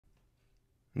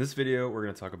In this video, we're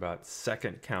going to talk about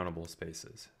second countable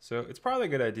spaces. So it's probably a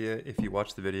good idea if you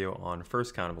watch the video on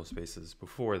first countable spaces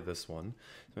before this one.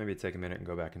 So maybe take a minute and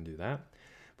go back and do that.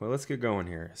 But let's get going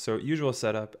here. So usual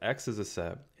setup, X is a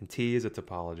set and T is a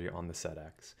topology on the set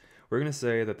X. We're going to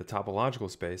say that the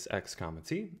topological space X comma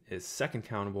T is second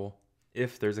countable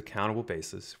if there's a countable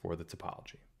basis for the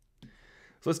topology.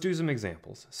 So let's do some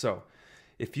examples. So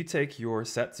if you take your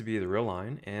set to be the real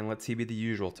line and let T be the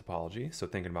usual topology, so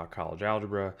thinking about college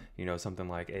algebra, you know, something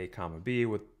like A comma B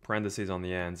with parentheses on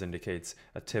the ends indicates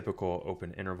a typical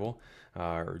open interval,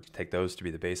 or take those to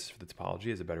be the basis for the topology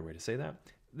is a better way to say that.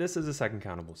 This is a second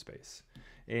countable space.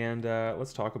 And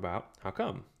let's talk about how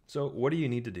come. So what do you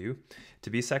need to do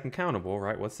to be second countable,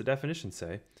 right? What's the definition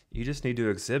say? You just need to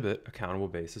exhibit a countable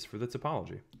basis for the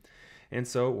topology. And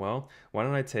so, well, why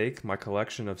don't I take my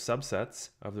collection of subsets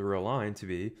of the real line to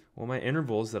be, well, my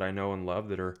intervals that I know and love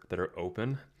that are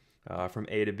open from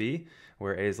A to B,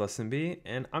 where A is less than B,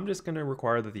 and I'm just going to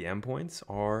require that the endpoints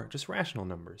are just rational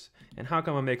numbers. And how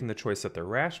come I'm making the choice that they're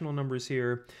rational numbers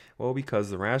here? Well, because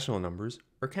the rational numbers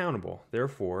are countable.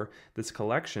 Therefore, this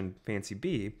collection, fancy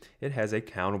B, it has a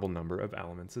countable number of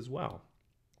elements as well.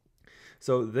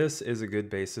 So this is a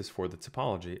good basis for the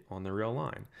topology on the real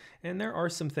line. And there are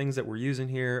some things that we're using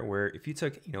here where if you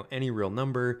took, any real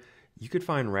number, you could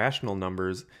find rational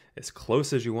numbers as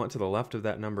close as you want to the left of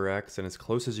that number x and as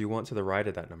close as you want to the right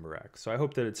of that number x. So I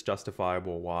hope that it's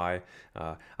justifiable why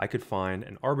I could find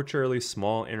an arbitrarily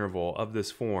small interval of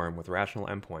this form with rational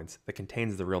endpoints that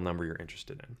contains the real number you're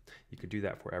interested in. You could do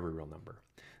that for every real number.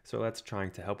 So that's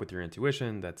trying to help with your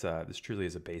intuition that this truly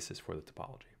is a basis for the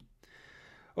topology.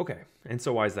 Okay, and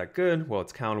so why is that good? Well,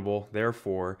 it's countable.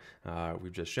 Therefore,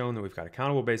 we've just shown that we've got a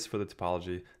countable basis for the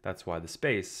topology. That's why the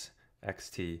space,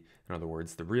 xt, in other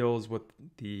words, the reals with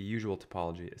the usual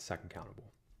topology is second countable.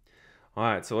 All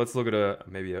right, so let's look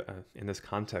at maybe in this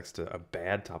context, a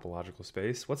bad topological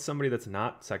space. What's somebody that's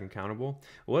not second countable?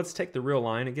 Well, let's take the real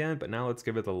line again, but now let's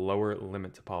give it the lower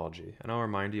limit topology. And I'll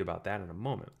remind you about that in a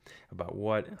moment, about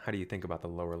how do you think about the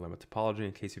lower limit topology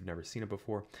in case you've never seen it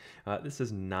before. This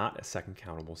is not a second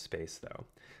countable space though.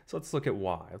 So let's look at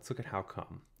why. Let's look at how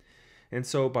come. And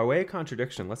so by way of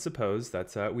contradiction, let's suppose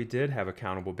that we did have a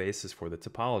countable basis for the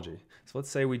topology. So let's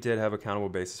say we did have a countable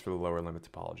basis for the lower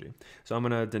limit topology. So I'm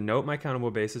going to denote my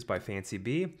countable basis by fancy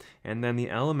B, and then the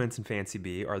elements in fancy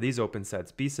B are these open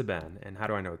sets B sub n. And how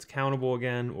do I know it's countable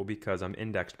again? Well, because I'm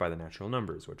indexed by the natural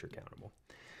numbers, which are countable.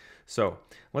 So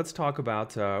let's talk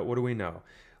about what do we know?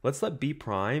 Let's let B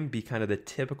prime be kind of the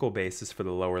typical basis for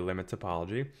the lower limit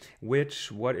topology,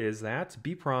 what is that?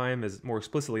 B prime is more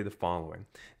explicitly the following.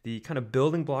 The kind of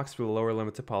building blocks for the lower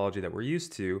limit topology that we're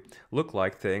used to look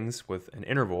like things with an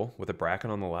interval with a bracket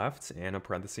on the left and a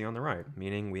parenthesis on the right,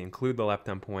 meaning we include the left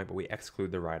endpoint, but we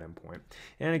exclude the right endpoint.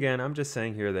 And again, I'm just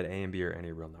saying here that A and B are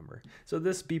any real number. So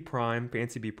this B prime,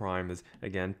 fancy B prime, is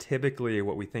again typically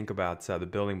what we think about the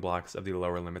building blocks of the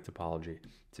lower limit topology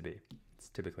to be. It's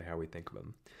typically how we think of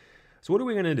them. So what are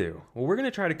we going to do? Well, we're going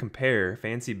to try to compare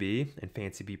fancy B and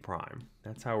fancy B prime.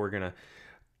 That's how we're going to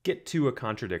get to a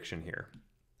contradiction here.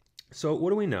 So what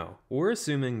do we know? We're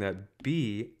assuming that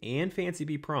B and fancy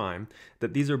B prime,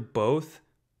 that these are both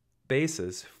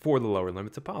bases for the lower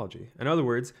limit topology. In other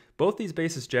words, both these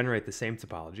bases generate the same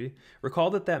topology.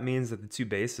 Recall that that means that the two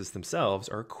bases themselves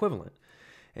are equivalent.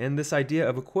 And this idea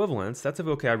of equivalence, that's a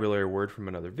vocabulary word from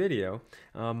another video.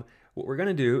 What we're going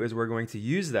to do is we're going to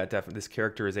use this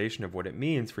characterization of what it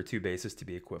means for two bases to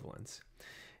be equivalents.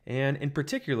 And in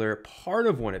particular, part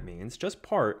of what it means, just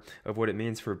part of what it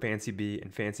means for fancy B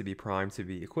and fancy B prime to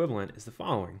be equivalent is the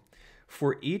following.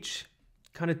 For each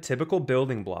kind of typical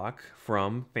building block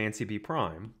from fancy B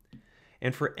prime,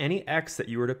 and for any x that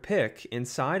you were to pick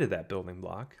inside of that building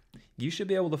block, you should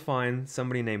be able to find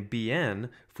somebody named Bn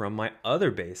from my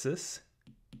other basis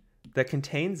that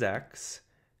contains x,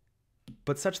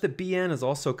 but such that Bn is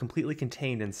also completely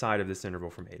contained inside of this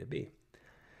interval from A to B.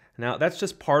 Now, that's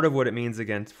just part of what it means,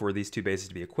 again, for these two bases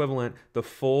to be equivalent. The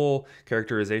full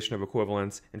characterization of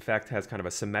equivalence, in fact, has kind of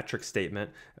a symmetric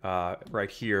statement right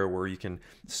here where you can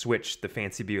switch the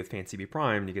fancy B with fancy B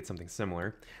prime and you get something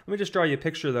similar. Let me just draw you a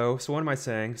picture, though. So what am I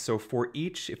saying? So for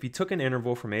each, if you took an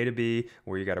interval from A to B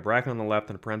where you got a bracket on the left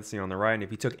and a parenthesis on the right, and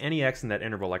if you took any x in that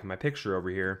interval, like in my picture over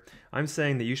here, I'm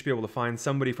saying that you should be able to find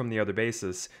somebody from the other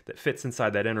basis that fits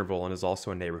inside that interval and is also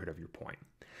a neighborhood of your point.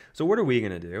 So what are we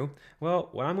going to do? Well,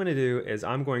 what I'm going to do is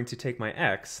I'm going to take my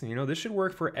x. This should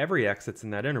work for every x that's in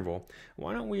that interval.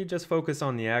 Why don't we just focus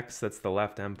on the x that's the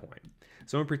left endpoint?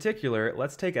 So in particular,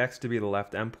 let's take x to be the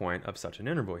left endpoint of such an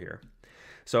interval here.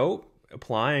 So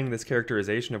applying this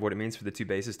characterization of what it means for the two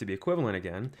bases to be equivalent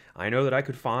again, I know that I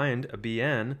could find a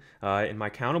Bn in my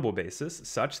countable basis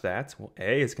such that, well,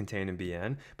 A is contained in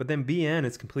Bn, but then Bn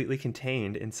is completely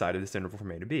contained inside of this interval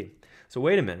from A to B. So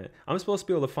wait a minute, I'm supposed to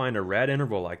be able to find a red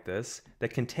interval like this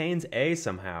that contains A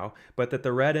somehow, but that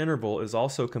the red interval is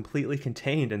also completely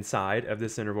contained inside of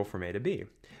this interval from A to B.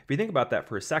 If you think about that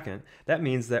for a second, that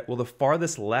means that, well, the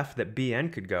farthest left that Bn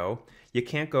could go, you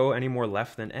can't go any more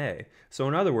left than A. So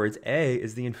in other words, A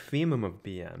is the infimum of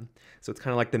Bn. So it's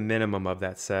kind of like the minimum of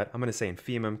that set. I'm going to say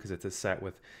infimum because it's a set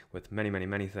with many, many,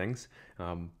 many things.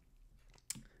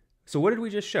 So what did we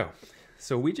just show?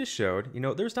 So we just showed,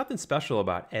 there's nothing special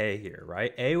about A here,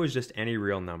 right? A was just any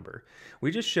real number.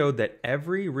 We just showed that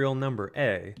every real number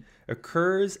A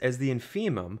occurs as the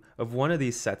infimum of one of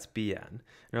these sets Bn.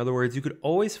 In other words, you could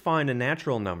always find a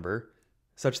natural number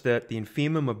such that the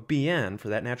infimum of Bn, for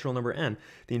that natural number n,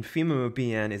 the infimum of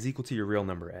Bn is equal to your real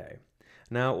number A.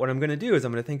 Now, what I'm going to do is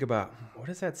I'm going to think about, what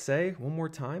does that say one more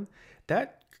time?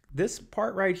 This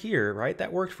part right here, right,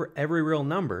 that worked for every real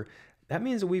number. That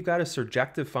means that we've got a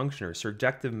surjective function or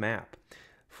surjective map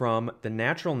from the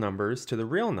natural numbers to the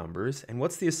real numbers. And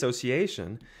what's the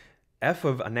association? F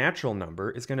of a natural number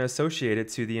is going to associate it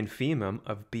to the infimum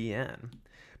of Bn.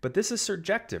 But this is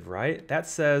surjective, right? That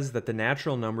says that the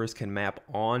natural numbers can map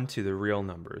onto the real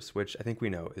numbers, which I think we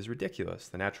know is ridiculous.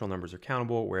 The natural numbers are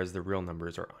countable, whereas the real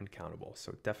numbers are uncountable.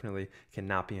 So it definitely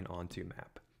cannot be an onto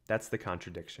map. That's the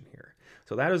contradiction here.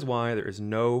 So that is why there is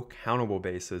no countable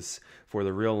basis for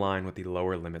the real line with the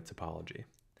lower limit topology.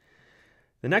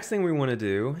 The next thing we want to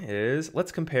do is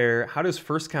let's compare how does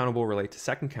first countable relate to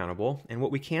second countable, and what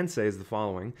we can say is the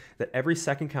following, that every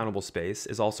second countable space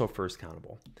is also first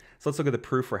countable. So let's look at the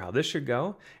proof for how this should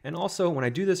go, and also when I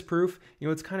do this proof,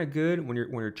 it's kind of good when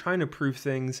you're trying to prove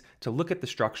things to look at the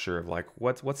structure of like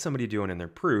what's somebody doing in their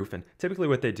proof, and typically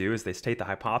what they do is they state the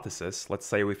hypothesis. Let's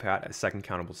say we've had a second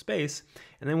countable space,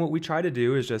 and then what we try to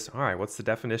do is just, all right, what's the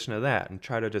definition of that, and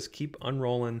try to just keep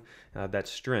unrolling that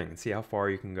string and see how far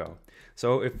you can go.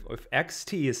 So if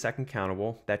xt is second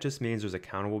countable, that just means there's a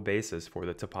countable basis for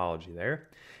the topology there.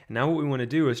 And now what we want to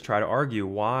do is try to argue,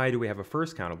 why do we have a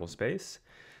first countable space?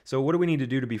 So what do we need to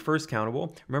do to be first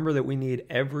countable? Remember that we need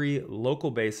every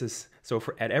local basis. So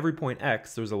at every point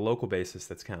x, there's a local basis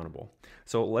that's countable.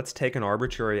 So let's take an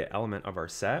arbitrary element of our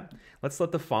set. Let's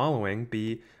let the following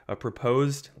be a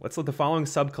proposed, let's let the following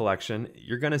subcollection,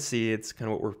 you're going to see it's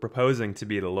kind of what we're proposing to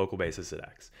be the local basis at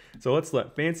x. So let's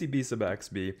let fancy b sub x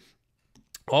be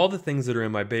all the things that are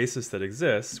in my basis that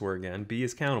exists, where again, b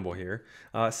is countable here,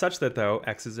 such that though,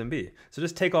 x is in b. So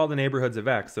just take all the neighborhoods of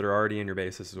x that are already in your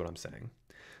basis is what I'm saying.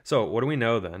 So what do we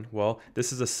know then? Well,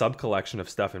 this is a subcollection of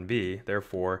stuff in B,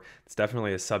 therefore it's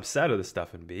definitely a subset of the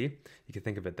stuff in B. You can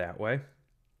think of it that way.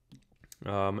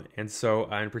 And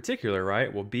so in particular,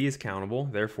 right, well, B is countable,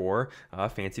 therefore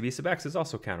fancy B sub x is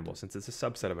also countable since it's a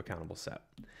subset of a countable set.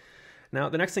 Now,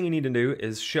 the next thing you need to do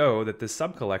is show that this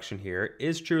subcollection here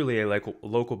is truly a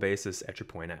local basis at your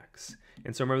point x.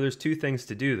 And so remember, there's two things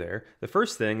to do there. The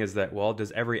first thing is that, well,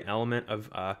 does every element of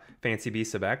fancy b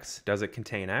sub x, does it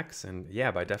contain x? And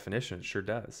yeah, by definition, it sure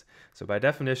does. So by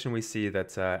definition, we see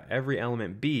that every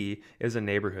element b is a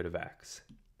neighborhood of x.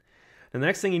 The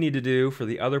next thing you need to do for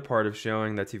the other part of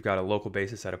showing that you've got a local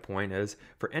basis at a point is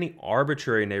for any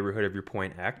arbitrary neighborhood of your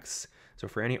point x, so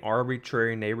for any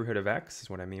arbitrary neighborhood of x is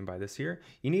what I mean by this here,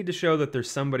 you need to show that there's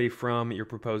somebody from your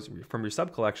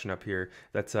subcollection up here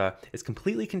that's is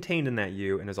completely contained in that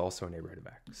U and is also a neighborhood of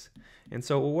x. And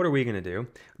so what are we going to do?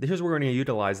 Here's where we're going to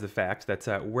utilize the fact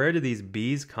that where do these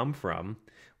b's come from?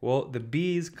 Well, the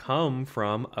b's come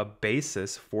from a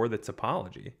basis for the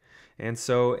topology. And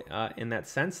so in that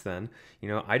sense then,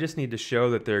 I just need to show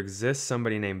that there exists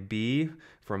somebody named B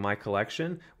from my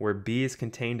collection where B is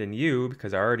contained in U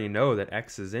because I already know that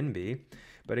X is in B.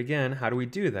 But again, how do we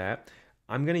do that?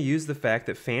 I'm going to use the fact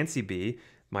that fancy B,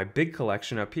 my big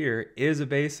collection up here, is a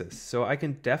basis. So I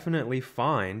can definitely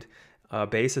find a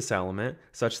basis element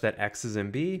such that X is in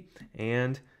B,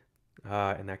 and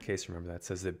in that case, remember that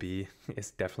says that B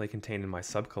is definitely contained in my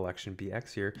subcollection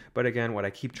BX here. But again, what I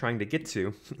keep trying to get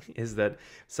to is that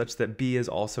such that B is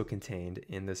also contained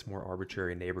in this more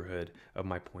arbitrary neighborhood of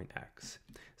my point X.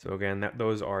 So again,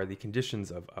 those are the conditions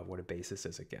of what a basis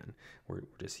is again. We're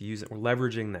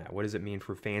leveraging that. What does it mean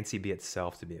for fancy B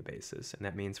itself to be a basis? And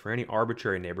that means for any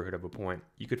arbitrary neighborhood of a point,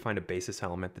 you could find a basis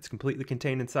element that's completely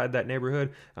contained inside that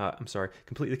neighborhood.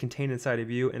 Completely contained inside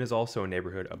of U and is also a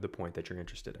neighborhood of the point that you're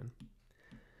interested in.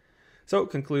 So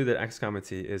conclude that x comma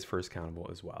t is first countable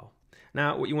as well.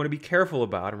 Now, what you want to be careful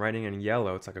about, I'm writing in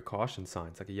yellow, it's like a caution sign,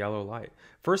 it's like a yellow light.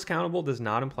 First countable does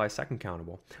not imply second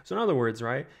countable. So in other words,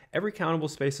 right, every countable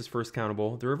space is first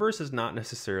countable. The reverse is not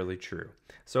necessarily true.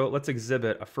 So let's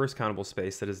exhibit a first countable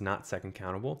space that is not second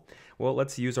countable. Well,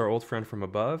 let's use our old friend from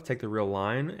above, take the real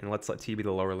line, and let's let t be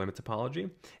the lower limit topology.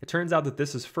 It turns out that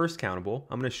this is first countable.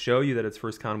 I'm going to show you that it's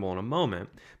first countable in a moment,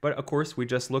 but of course we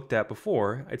just looked at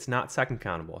before, it's not second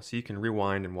countable. So you can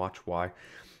rewind and watch why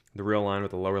the real line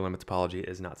with the lower limit topology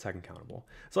is not second countable.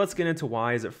 So let's get into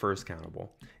why is it first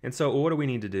countable. And so what do we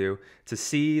need to do to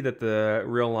see that the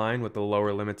real line with the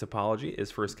lower limit topology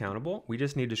is first countable? We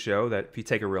just need to show that if you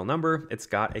take a real number, it's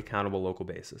got a countable local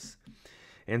basis.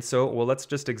 And so, well, let's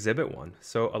just exhibit one.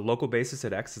 So a local basis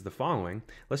at x is the following.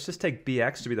 Let's just take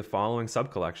bx to be the following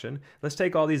subcollection. Let's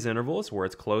take all these intervals where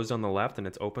it's closed on the left and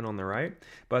it's open on the right.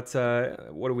 But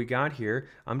what do we got here?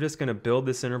 I'm just going to build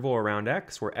this interval around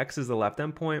x, where x is the left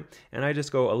endpoint, and I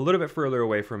just go a little bit further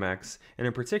away from x. And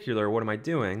in particular, what am I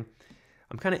doing?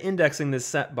 I'm kind of indexing this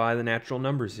set by the natural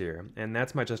numbers here, and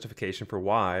that's my justification for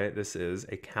why this is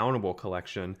a countable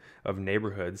collection of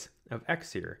neighborhoods of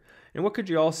x here. And what could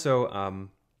you also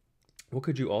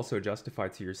justify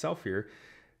to yourself here?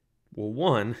 Well,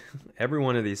 one, every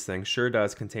one of these things sure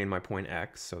does contain my point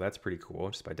x, so that's pretty cool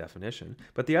just by definition.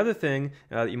 But the other thing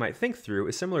that you might think through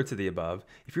is similar to the above.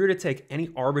 If you were to take any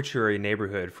arbitrary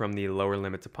neighborhood from the lower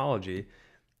limit topology,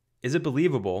 is it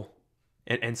believable?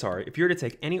 If you were to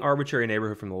take any arbitrary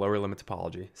neighborhood from the lower limit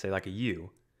topology, say like a u,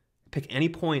 pick any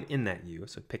point in that u,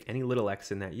 so pick any little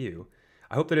x in that u,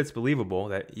 I hope that it's believable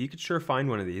that you could sure find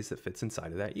one of these that fits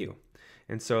inside of that u.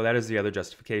 And so that is the other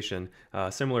justification,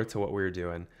 similar to what we were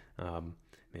doing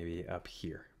maybe up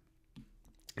here.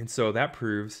 And so that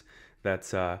proves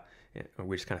that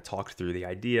we just kind of talked through the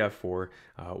idea for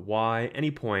why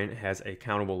any point has a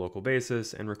countable local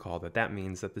basis, and recall that that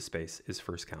means that the space is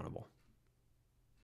first countable.